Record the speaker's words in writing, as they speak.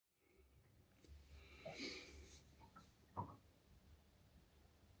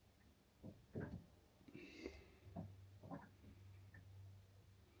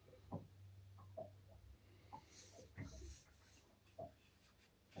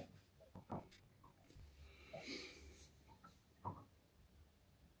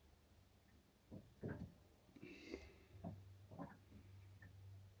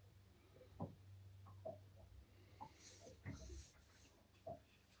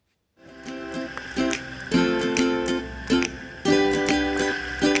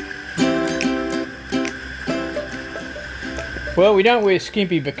Well, we don't wear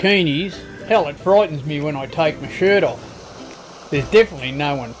skimpy bikinis. Hell, it frightens me when I take my shirt off. There's definitely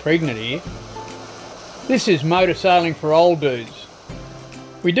no one pregnant here. This is motor sailing for old dudes.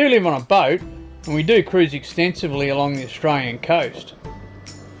 We do live on a boat and we do cruise extensively along the Australian coast.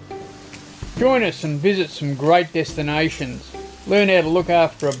 Join us and visit some great destinations. Learn how to look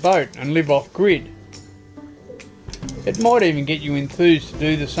after a boat and live off grid. It might even get you enthused to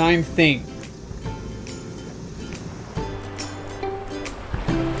do the same thing.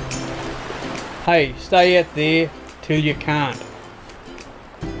 Hey, stay out there till you can't.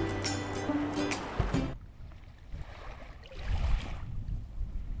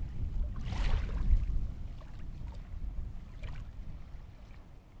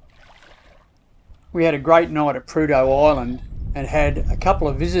 We had a great night at Prudhoe Island and had a couple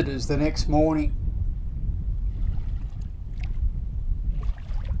of visitors the next morning.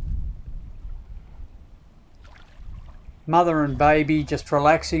 Mother and baby just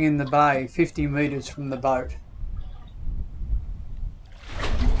relaxing in the bay 50 metres from the boat.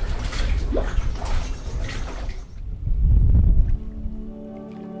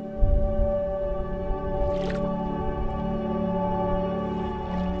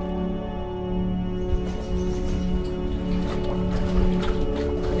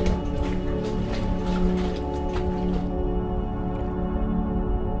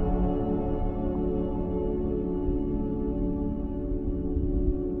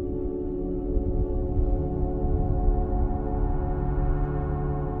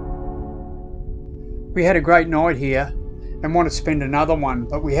 We had a great night here and want to spend another one,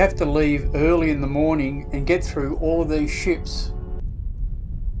 but we have to leave early in the morning and get through all of these ships.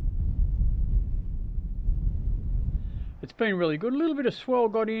 It's been really good. A little bit of swell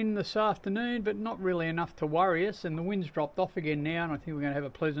got in this afternoon, but not really enough to worry us, and the wind's dropped off again now, and I think we're going to have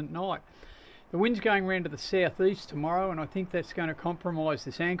a pleasant night. The wind's going round to the southeast tomorrow, and I think that's going to compromise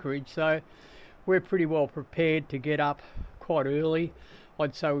this anchorage, so we're pretty well prepared to get up quite early.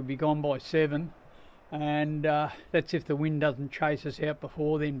 I'd say we'd be gone by 7. And that's if the wind doesn't chase us out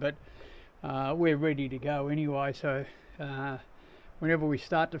before then, but we're ready to go anyway, so whenever we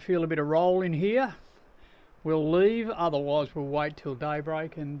start to feel a bit of roll in here, we'll leave. Otherwise we'll wait till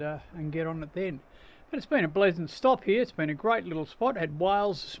daybreak and get on it then. But it's been a pleasant stop here. It's been a great little spot. Had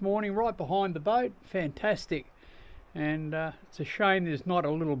whales this morning right behind the boat. Fantastic. And it's a shame there's not a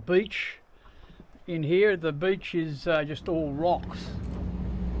little beach in here. The beach is just all rocks.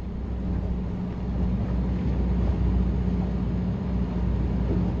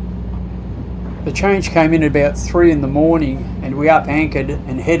 The change came in about 3 in the morning and we up anchored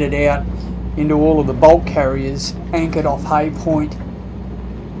and headed out into all of the bulk carriers anchored off Hay Point.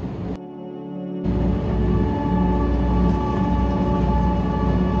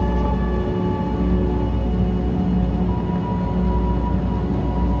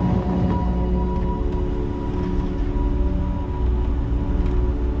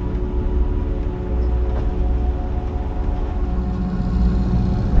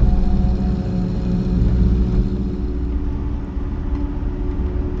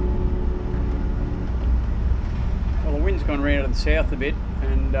 Gone round to the south a bit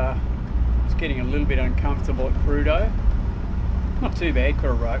and it's getting a little bit uncomfortable at Prudhoe. Not too bad,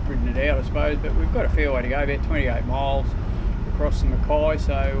 could have ridden it out I suppose, but we've got a fair way to go, about 28 miles across the Mackay,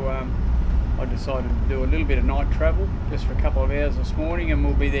 so I decided to do a little bit of night travel just for a couple of hours this morning, and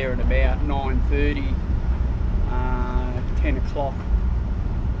we'll be there at about 9:30, 10 o'clock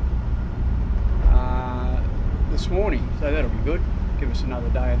this morning, so that'll be good. Give us another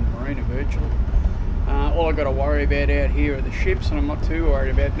day in the marina virtually. All I've got to worry about out here are the ships, and I'm not too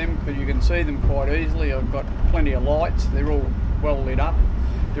worried about them because you can see them quite easily. I've got plenty of lights, they're all well lit up.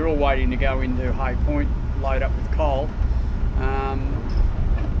 They're all waiting to go into Hay Point, load up with coal.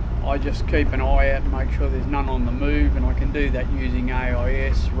 I just keep an eye out and make sure there's none on the move, and I can do that using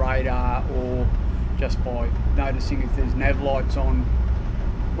AIS, radar, or just by noticing if there's nav lights on.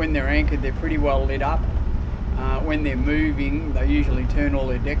 When they're anchored, they're pretty well lit up. When they're moving, they usually turn all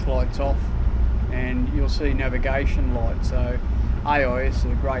their deck lights off, and you'll see navigation lights. So AIS is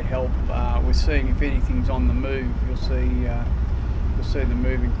a great help with seeing if anything's on the move. You'll see them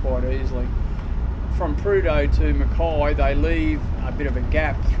moving quite easily. From Prudhoe to Mackay, they leave a bit of a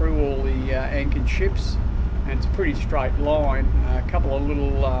gap through all the anchored ships, and it's a pretty straight line. A couple of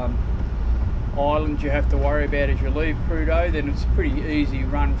little islands you have to worry about as you leave Prudhoe, then it's a pretty easy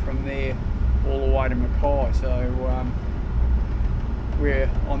run from there all the way to Mackay. So we're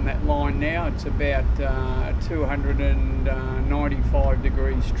on that line now. It's about 295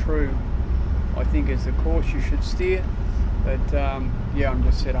 degrees true, I think, is the course you should steer. But yeah, I'm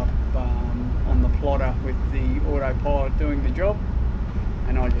just set up on the plotter with the autopilot doing the job,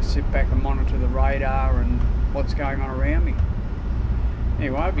 and I just sit back and monitor the radar and what's going on around me.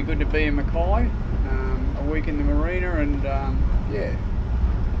 Anyway, it'd be good to be in Mackay, a week in the marina, and yeah,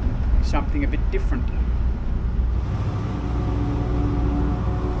 something a bit different.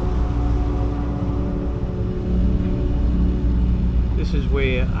 This is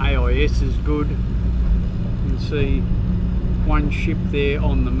where AIS is good. You can see one ship there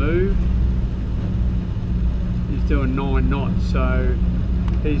on the move. He's doing 9 knots, so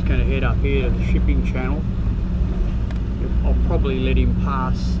he's going to head up here to the shipping channel. I'll probably let him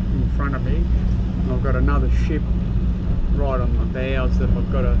pass in front of me. And I've got another ship right on the bows that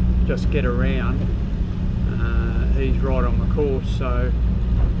I've got to just get around. He's right on the course, so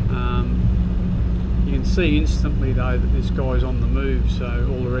you can see instantly though that this guy's on the move, so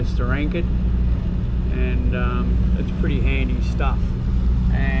all the rest are anchored, and it's pretty handy stuff.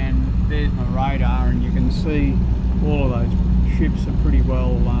 And there's my radar, and you can see all of those ships are pretty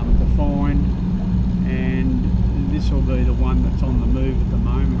well defined, and this will be the one that's on the move at the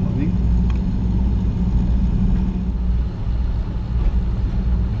moment, I think.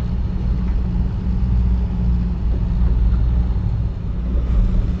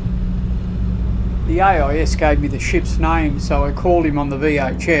 The AIS gave me the ship's name, so I called him on the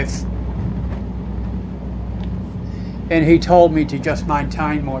VHF, and he told me to just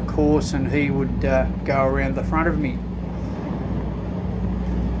maintain my course and he would go around the front of me.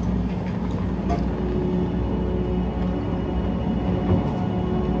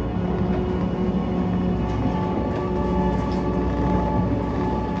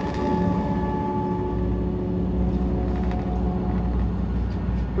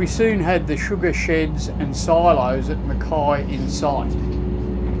 We soon had the sugar sheds and silos at Mackay in sight.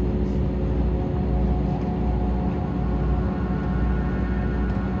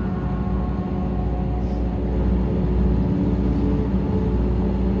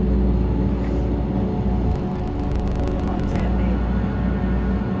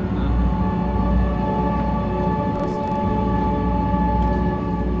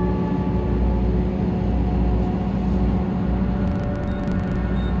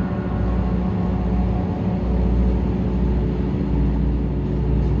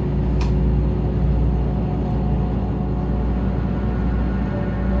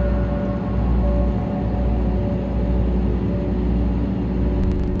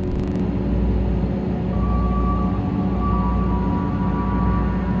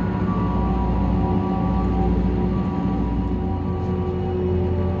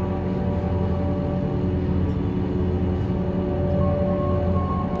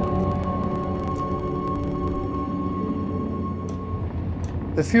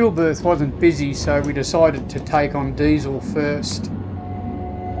 The fuel berth wasn't busy, so we decided to take on diesel first.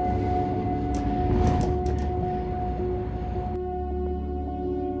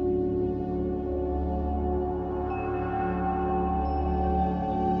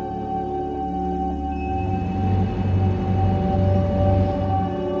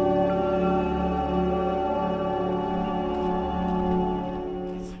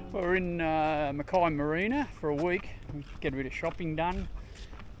 We're in Mackay Marina for a week. We get a bit of shopping done,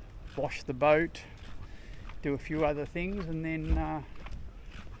 wash the boat, do a few other things, and then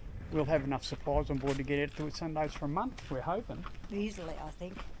we'll have enough supplies on board to get out to it Sundays for a month, we're hoping. Easily, I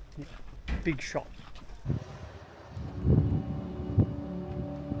think. Yeah. Big shop.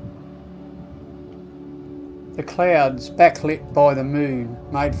 The clouds, backlit by the moon,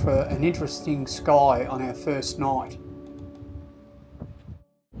 made for an interesting sky on our first night.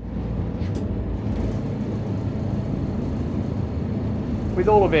 With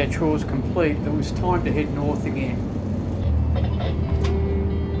all of our chores complete, it was time to head north again.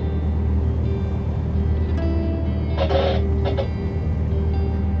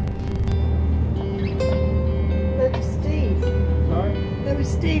 That was Steve. Sorry? That was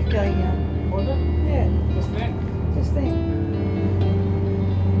Steve going out. Was it? Yeah. Just then? Just then.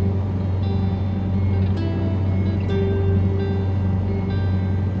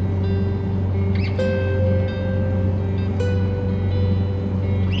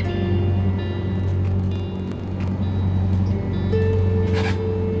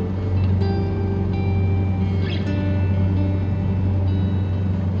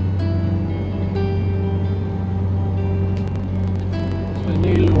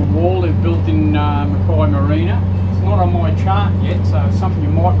 Wall they've built in Mackay Marina. It's not on my chart yet, so it's something you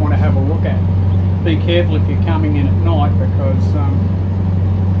might want to have a look at. Be careful if you're coming in at night, because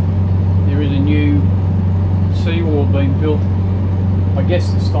there is a new seawall being built, I guess,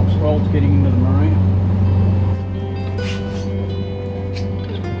 to stop swells getting into the marina.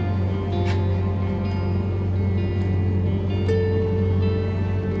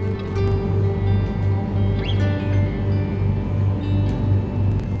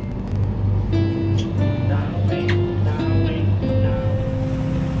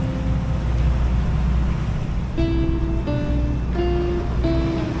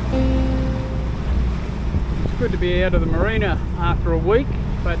 be out of the marina after a week,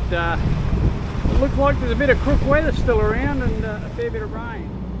 but it looks like there's a bit of crook weather still around and a fair bit of rain.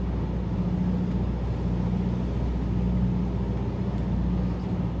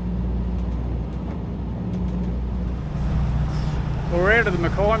 We're out of the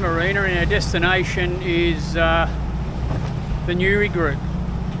Mackay marina and our destination is the Newry group.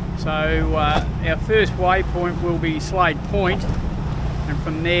 So our first waypoint will be Slade Point, and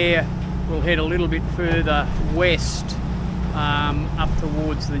from there we'll head a little bit further west up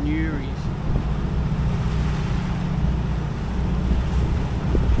towards the Newrys.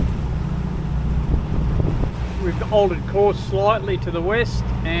 We've altered course slightly to the west,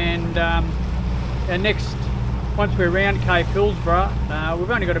 and our next, once we're around Cape Hillsborough, we've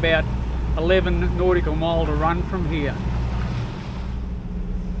only got about 11 nautical mile to run from here.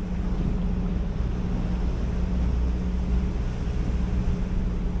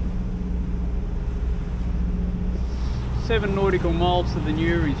 Seven nautical miles to the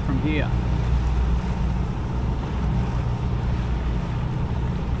Newrys from here.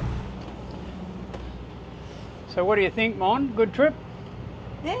 So what do you think, Mon? Good trip?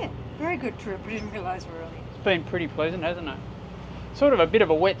 Yeah, very good trip. I didn't realise we're early. It's been pretty pleasant, hasn't it? Sort of a bit of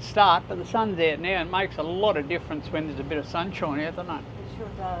a wet start, but the sun's out now and it makes a lot of difference when there's a bit of sunshine out, doesn't it? It sure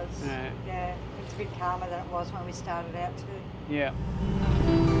does. Yeah, it's a bit calmer than it was when we started out too. Yeah.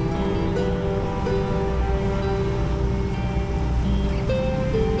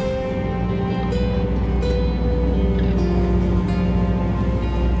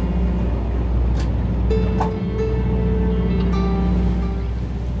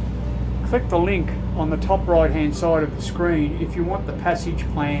 Click the link on the top right hand side of the screen if you want the passage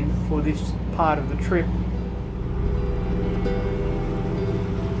plan for this part of the trip.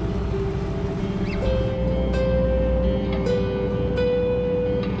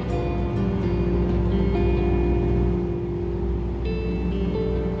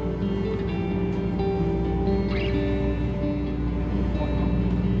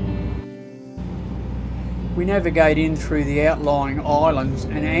 We navigate in through the outlying islands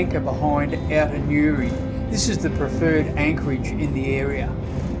and anchor behind Outer Newry. This is the preferred anchorage in the area.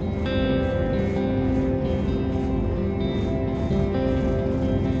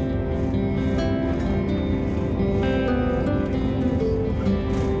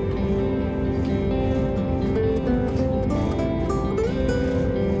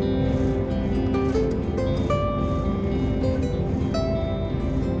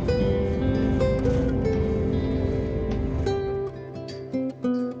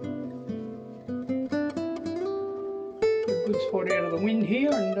 Good spot out of the wind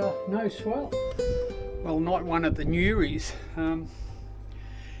here and no swell. Well, night one at the Newrys.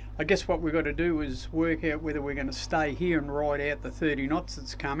 I guess what we've got to do is work out whether we're going to stay here and ride out the 30 knots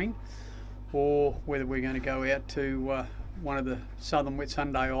that's coming, or whether we're going to go out to one of the southern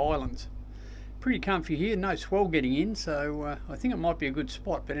Whitsunday Islands. Pretty comfy here, no swell getting in, so I think it might be a good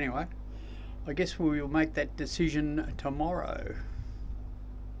spot. But anyway, I guess we'll make that decision tomorrow.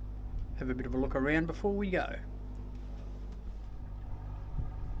 Have a bit of a look around before we go.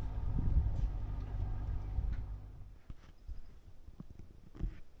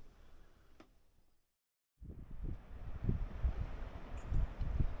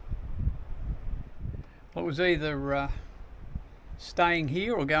 Well, it was either staying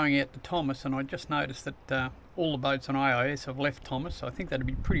here or going out to Thomas, and I just noticed that all the boats on AIS have left Thomas, so I think that'd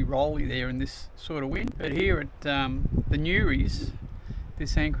be pretty rolly there in this sort of wind. But here at the Newrys,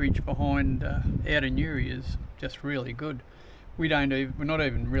 this anchorage behind Outer Newry is just really good. We're not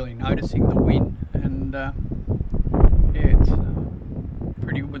even really noticing the wind, and yeah, it's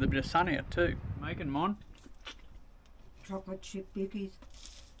pretty good with a bit of sun out too. Making Mon? Chocolate chip biggies.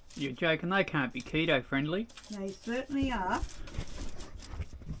 You're joking, they can't be keto friendly. They certainly are.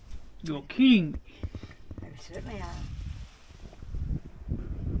 You're kidding. They certainly are.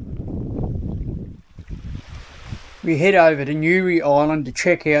 We head over to Newry Island to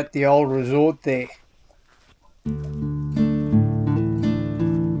check out the old resort there.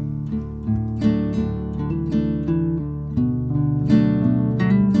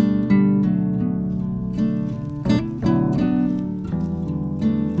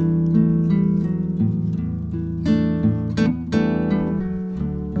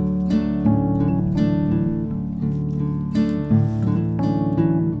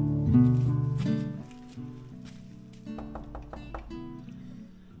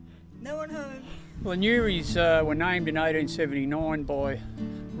 Well, the Newrys were named in 1879 by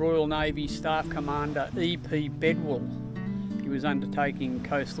Royal Navy Staff Commander E.P. Bedwell. He was undertaking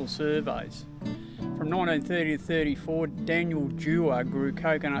coastal surveys. From 1930 to 34, Daniel Dewar grew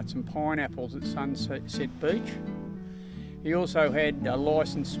coconuts and pineapples at Sunset Beach. He also had a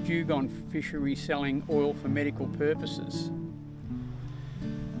licensed dugong fishery selling oil for medical purposes.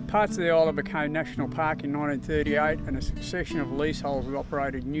 Parts of the island became National Park in 1938, and a succession of leaseholds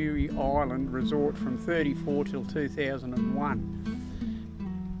operated Newry Island Resort from 1934 till 2001.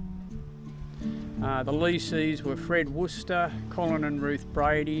 The leasees were Fred Worcester, Colin and Ruth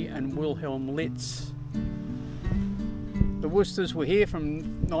Brady and Wilhelm Litz. The Worcesters were here from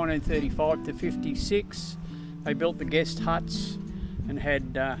 1935 to 56. They built the guest huts and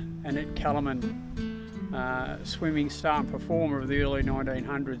had Annette Kellerman, swimming star and performer of the early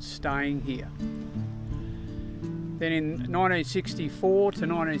 1900s, staying here. Then in 1964 to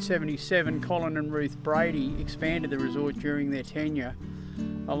 1977, Colin and Ruth Brady expanded the resort during their tenure.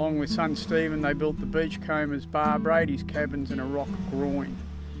 Along with son Stephen, they built the Beachcombers Bar, Brady's Cabins and a rock groin.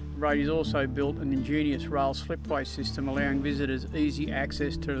 Brady's also built an ingenious rail slipway system allowing visitors easy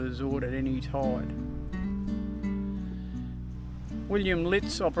access to the resort at any tide. William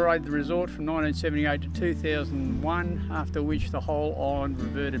Litz operated the resort from 1978 to 2001, after which the whole island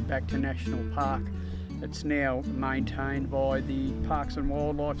reverted back to National Park. It's now maintained by the Parks and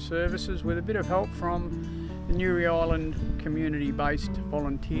Wildlife Services with a bit of help from the Newry Island community-based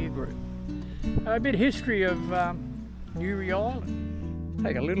volunteer group. A bit of history of Newry Island.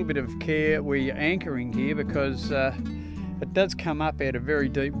 Take a little bit of care where you're anchoring here, because it does come up out of very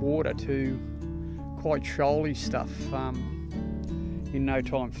deep water to quite shoaly stuff in no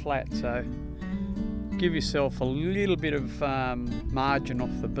time flat, so give yourself a little bit of margin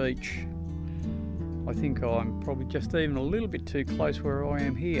off the beach. I think I'm probably just even a little bit too close where I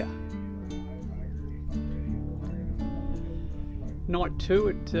am here. Night 2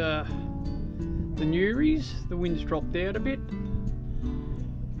 at the Newrys. The wind's dropped out a bit.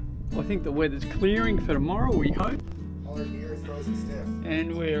 I think the weather's clearing for tomorrow, we hope.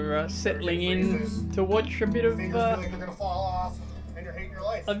 And we're settling in to watch a bit of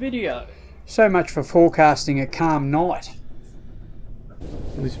a video. So much for forecasting a calm night.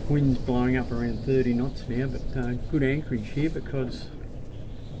 This wind's blowing up around 30 knots now, but good anchorage here because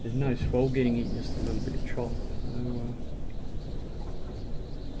there's no swell getting in, just a little bit of chop.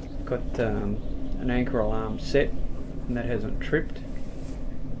 So, got an anchor alarm set, and that hasn't tripped.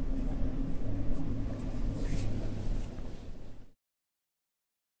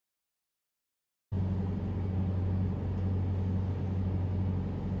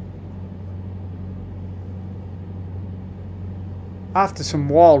 After some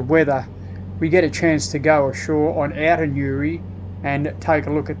wild weather, we get a chance to go ashore on Outer Newry and take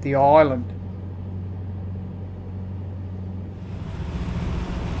a look at the island.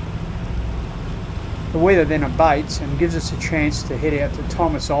 The weather then abates and gives us a chance to head out to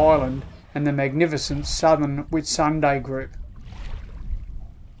Thomas Island and the magnificent Southern Whitsunday group.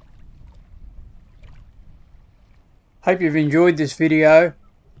 Hope you've enjoyed this video.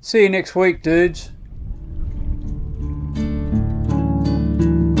 See you next week, dudes.